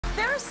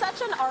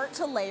such an art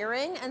to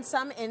layering, and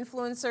some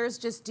influencers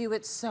just do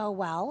it so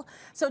well.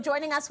 So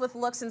joining us with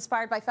looks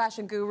inspired by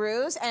fashion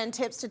gurus and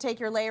tips to take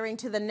your layering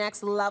to the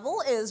next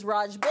level is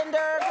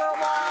Rajbinder Grewal.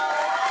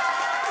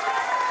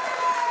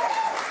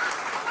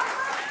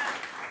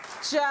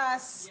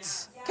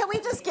 Can we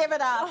just give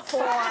it up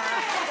for...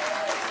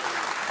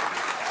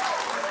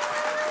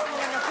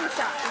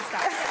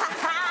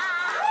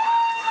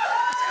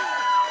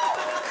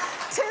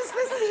 Tis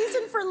the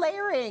season for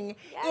layering.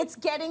 Yes. It's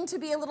getting to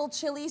be a little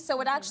chilly,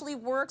 so it actually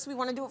works. We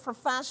want to do it for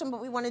fashion,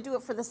 but we want to do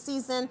it for the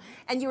season,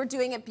 and you are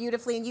doing it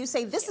beautifully, and you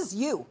say, this is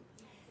you.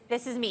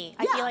 This is me.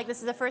 I feel like this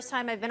is the first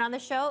time I've been on the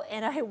show,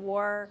 and I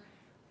wore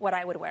what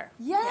I would wear.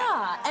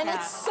 And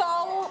it's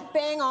so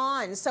bang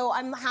on. So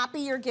I'm happy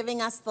you're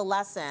giving us the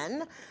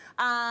lesson,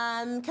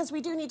 because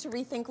we do need to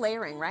rethink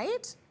layering,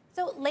 right?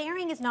 So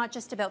layering is not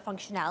just about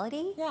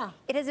functionality.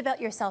 It is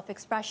about your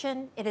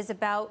self-expression. It is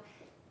about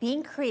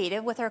being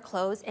creative with our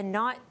clothes and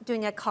not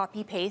doing a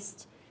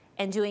copy-paste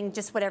and doing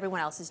just what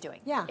everyone else is doing.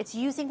 It's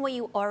using what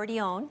you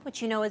already own,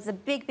 which you know is a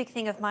big, big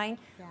thing of mine.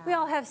 We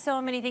all have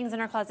so many things in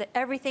our closet.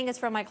 Everything is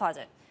from my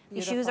closet.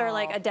 The shoes are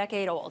like a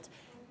decade old.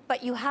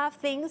 But you have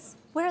things,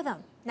 wear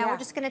them. Now we're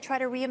just gonna try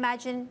to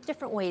reimagine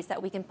different ways that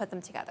we can put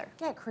them together.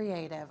 Get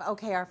creative.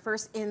 Okay, our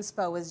first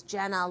inspo is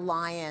Jenna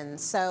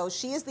Lyons. So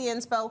she is the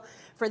inspo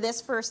for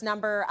this first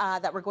number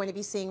that we're going to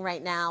be seeing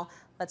right now.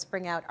 Let's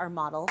bring out our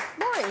model,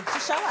 Lori, to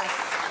show us.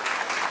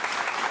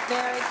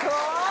 Very cool.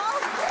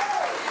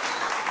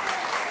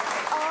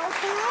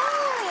 Okay.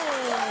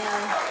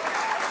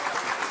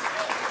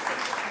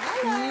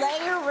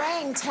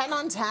 Layering, 10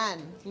 on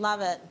 10.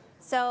 Love it.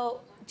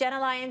 So Jenna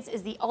Lyons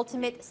is the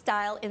ultimate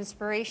style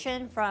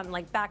inspiration from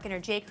like back in her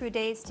J. Crew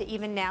days to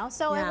even now.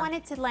 So I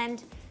wanted to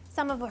lend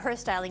some of her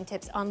styling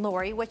tips on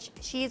Lori, which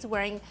she's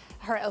wearing.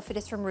 Her outfit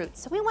is from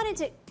Roots. So we wanted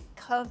to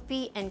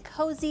comfy and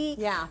cozy.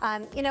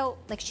 You know,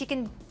 like she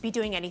can be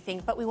doing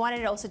anything, but we wanted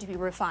it also to be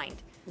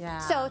refined.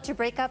 So to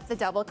break up the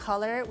double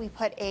color, we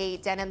put a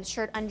denim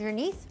shirt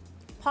underneath,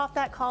 pop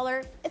that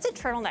collar. It's a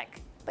turtleneck,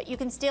 but you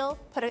can still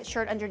put a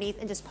shirt underneath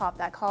and just pop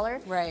that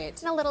collar.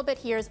 And a little bit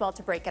here as well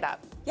to break it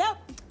up.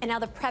 And now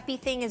the preppy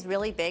thing is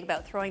really big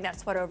about throwing that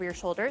sweater over your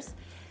shoulders.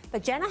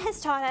 But Jenna has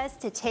taught us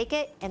to take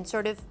it and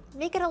sort of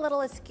make it a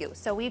little askew.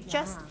 So we've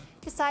just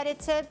decided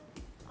to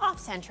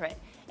off-center it.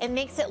 It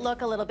makes it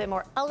look a little bit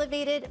more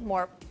elevated,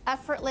 more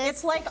effortless.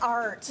 It's like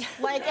art.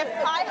 Like if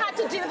I had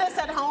to do this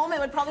at home, it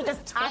would probably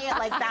just tie it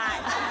like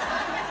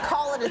that.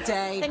 Call it a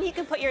day. Then you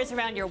can put yours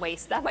around your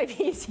waist. That might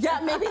be easier. Yeah,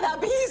 maybe that'd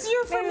be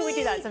easier for me. Maybe we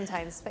do that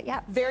sometimes, but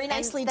yeah. Very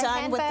nicely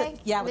done with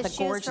the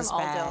gorgeous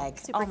bag.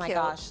 Oh my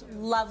gosh,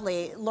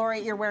 lovely. Lori,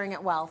 you're wearing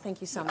it well. Thank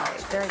you so much.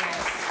 Very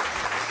nice.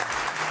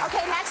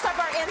 Okay, next up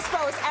our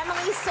inspo is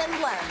Emily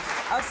Sindlin.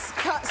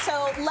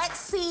 So let's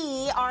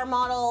see our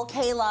model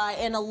Kayla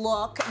in a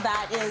look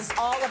that is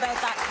all about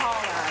that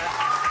collar.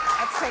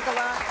 Let's take a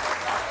look.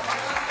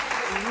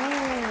 Ooh.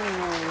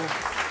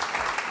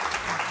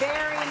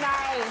 Very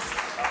nice.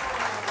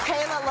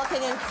 Kayla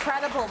looking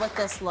incredible with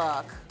this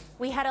look.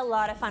 We had a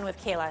lot of fun with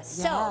Kayla.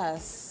 So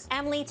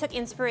Emily took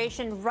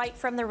inspiration right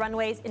from the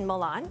runways in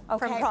Milan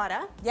from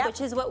Prada, which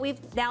is what we've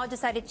now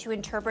decided to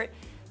interpret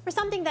for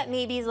something that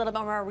maybe is a little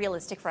bit more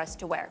realistic for us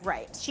to wear.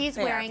 She's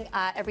wearing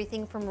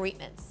everything from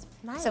Reitmans.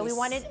 So we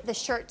wanted the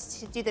shirt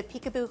to do the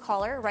peekaboo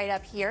collar right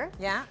up here.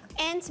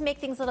 And to make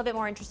things a little bit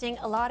more interesting,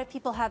 a lot of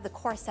people have the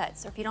corset.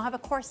 So if you don't have a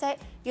corset,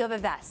 you have a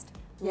vest.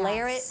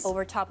 Layer it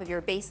over top of your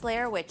base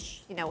layer,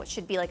 which, you know, it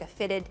should be like a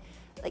fitted,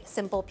 like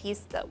simple piece,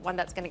 the one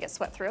that's gonna get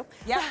sweat through.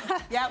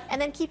 And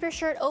then keep your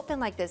shirt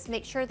open like this.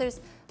 Make sure there's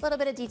a little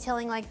bit of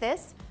detailing like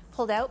this,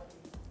 pulled out.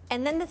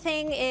 And then the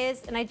thing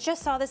is, and I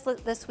just saw this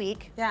this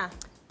week,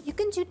 you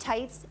can do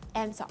tights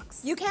and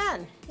socks. You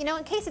can. You know,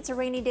 in case it's a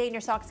rainy day and your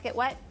socks get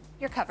wet,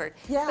 you're covered.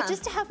 But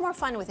just to have more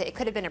fun with it, it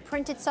could have been a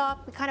printed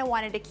sock. We kind of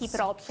wanted to keep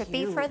it all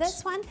trippy for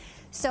this one.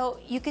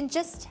 So you can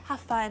just have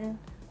fun,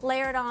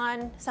 layer it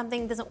on,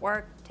 something doesn't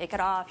work, take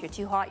it off. You're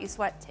too hot, you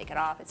sweat, take it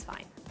off, it's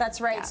fine.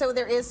 That's right, so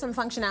there is some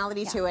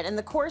functionality to it. And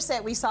the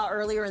corset we saw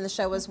earlier in the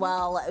show as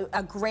well,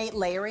 a great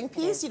layering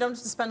piece. You don't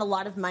have to spend a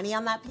lot of money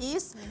on that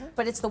piece,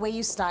 but it's the way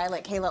you style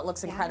it. Kayla, it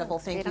looks incredible.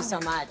 Thank you so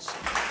much.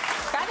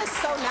 That is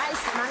so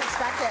nice and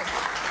unexpected.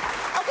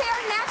 Okay,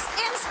 our next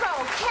inspo,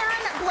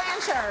 Karen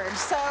Blanchard.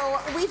 So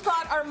we've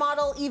got our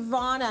model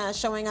Ivana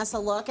showing us a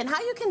look and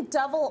how you can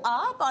double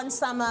up on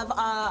some of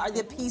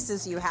the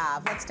pieces you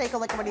have. Let's take a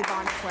look at what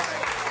Ivana's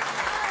wearing.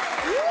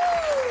 Woo!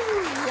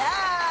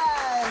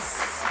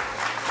 Yes!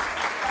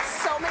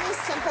 So many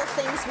simple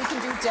things we can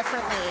do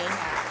differently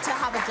to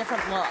have a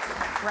different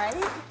look,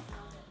 right?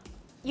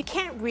 You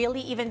can't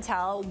really even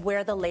tell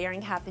where the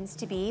layering happens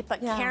to be, but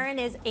Karen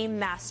is a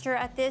master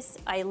at this.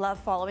 I love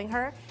following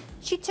her.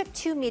 She took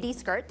 2 midi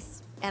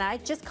skirts, and I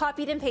just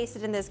copied and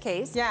pasted in this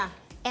case.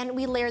 And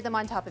we layered them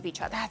on top of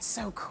each other. That's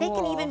so cool. They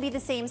can even be the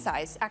same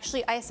size.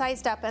 Actually, I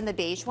sized up on the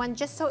beige one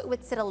just so it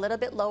would sit a little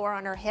bit lower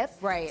on her hip.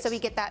 So we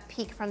get that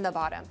peak from the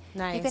bottom.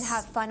 You can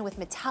have fun with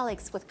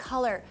metallics, with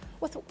color,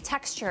 with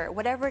texture,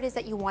 whatever it is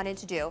that you wanted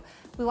to do.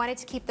 We wanted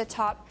to keep the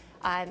top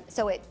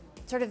so it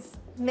sort of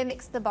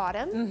mimics the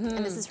bottom,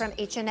 and this is from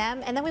H&M.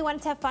 And then we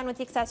wanted to have fun with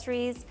the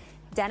accessories.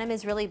 Denim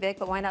is really big,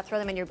 but why not throw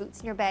them in your boots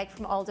and your bag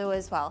from Aldo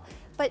as well?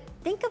 But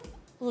think of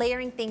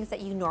layering things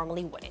that you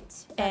normally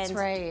wouldn't. That's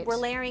right. We're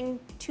layering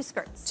 2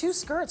 skirts. 2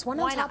 skirts, one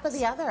on top of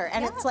the other.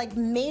 And it's like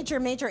major,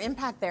 major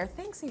impact there.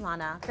 Thanks,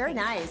 Ivana. Very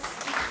nice.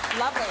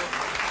 Lovely.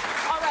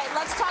 All right,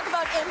 let's talk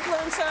about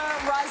influencer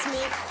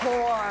Rajmi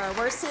Kaur.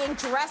 We're seeing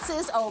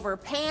dresses over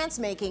pants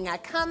making a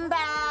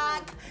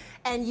comeback,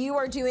 and you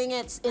are doing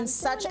it in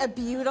such a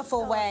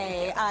beautiful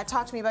way.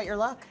 Talk to me about your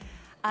look.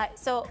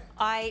 So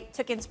I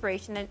took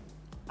inspiration, and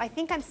I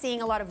think I'm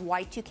seeing a lot of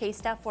Y2K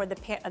stuff for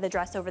the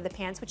dress over the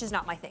pants, which is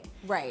not my thing.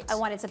 Right. I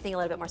wanted something a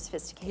little bit more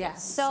sophisticated.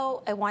 Yes.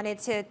 So I wanted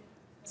to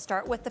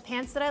start with the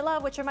pants that I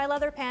love, which are my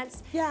leather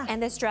pants. Yeah.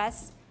 And this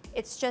dress,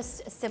 it's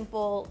just a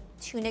simple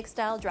tunic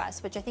style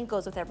dress, which I think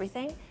goes with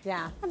everything.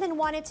 Yeah. And then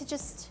wanted to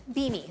just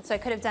be me. So I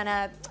could have done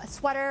a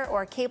sweater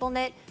or a cable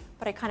knit,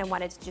 but I kind of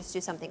wanted to just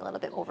do something a little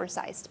bit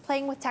oversized.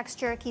 Playing with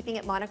texture, keeping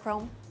it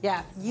monochrome.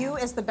 Yeah, you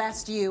is the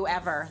best you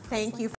ever. Thank you.